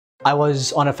I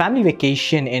was on a family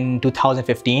vacation in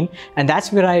 2015, and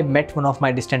that's where I met one of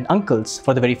my distant uncles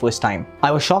for the very first time. I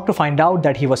was shocked to find out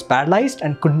that he was paralyzed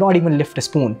and could not even lift a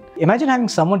spoon. Imagine having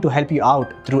someone to help you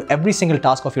out through every single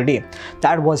task of your day.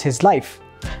 That was his life.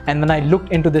 And when I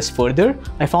looked into this further,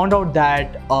 I found out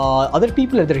that other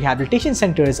people at the rehabilitation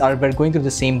centers were going through the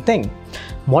same thing.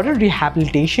 Modern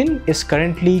rehabilitation is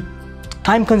currently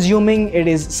time-consuming, it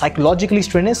is psychologically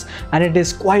strenuous, and it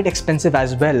is quite expensive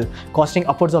as well, costing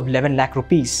upwards of 11 lakh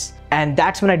rupees. And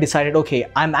that's when I decided, okay,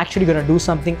 I'm actually going to do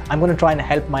something. I'm going to try and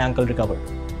help my uncle recover.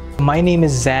 My name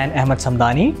is Zain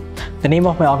Samdani. The name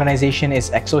of my organization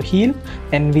is ExoHeal,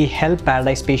 and we help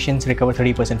paralyzed patients recover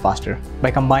 30% faster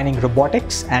by combining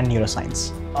robotics and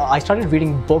neuroscience. I started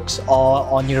reading books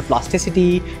on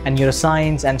neuroplasticity and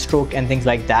neuroscience and stroke and things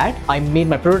like that. I made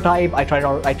my prototype. I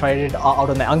tried it out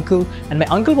on my uncle, and my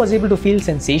uncle was able to feel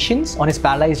sensations on his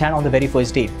paralyzed hand on the very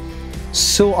first day.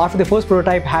 So after the first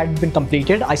prototype had been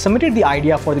completed, I submitted the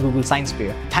idea for the Google Science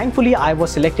Fair. Thankfully, I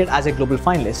was selected as a global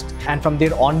finalist. And from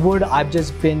there onward, I've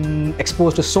just been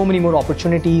exposed to so many more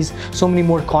opportunities, so many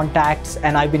more contacts,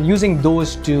 and I've been using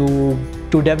those to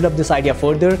develop this idea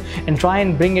further and try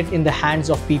and bring it in the hands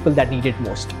of people that need it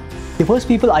most. The first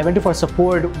people I went to for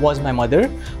support was my mother.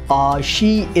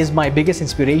 She is my biggest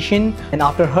inspiration, and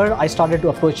after her I started to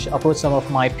approach some of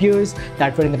my peers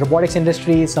that were in the robotics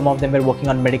industry. Some of them were working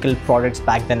on medical products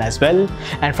back then as well,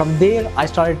 and from there I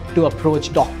started to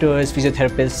approach doctors,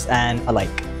 physiotherapists and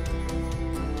alike.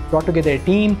 Brought together a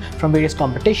team from various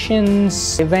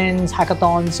competitions, events,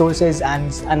 hackathons, sources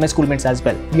and my schoolmates as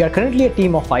well. We are currently a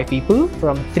team of 5 people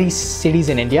from 3 cities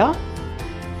in India.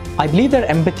 I believe that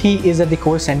empathy is at the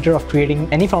core center of creating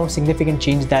any form of significant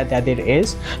change that there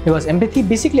is, because empathy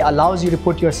basically allows you to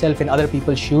put yourself in other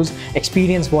people's shoes,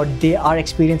 experience what they are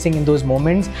experiencing in those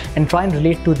moments, and try and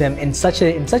relate to them in such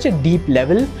a deep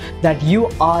level that you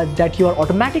are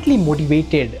automatically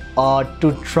motivated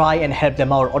to try and help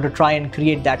them out or to try and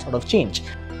create that sort of change.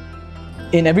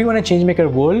 In Everyone a Changemaker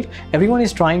world, everyone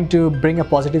is trying to bring a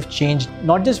positive change,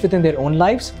 not just within their own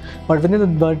lives, but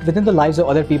within the lives of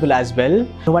other people as well.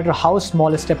 No matter how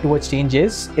small a step towards change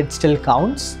is, it still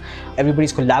counts.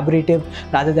 Everybody's collaborative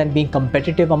rather than being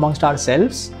competitive amongst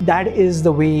ourselves. That is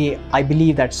the way I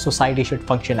believe that society should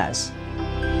function as.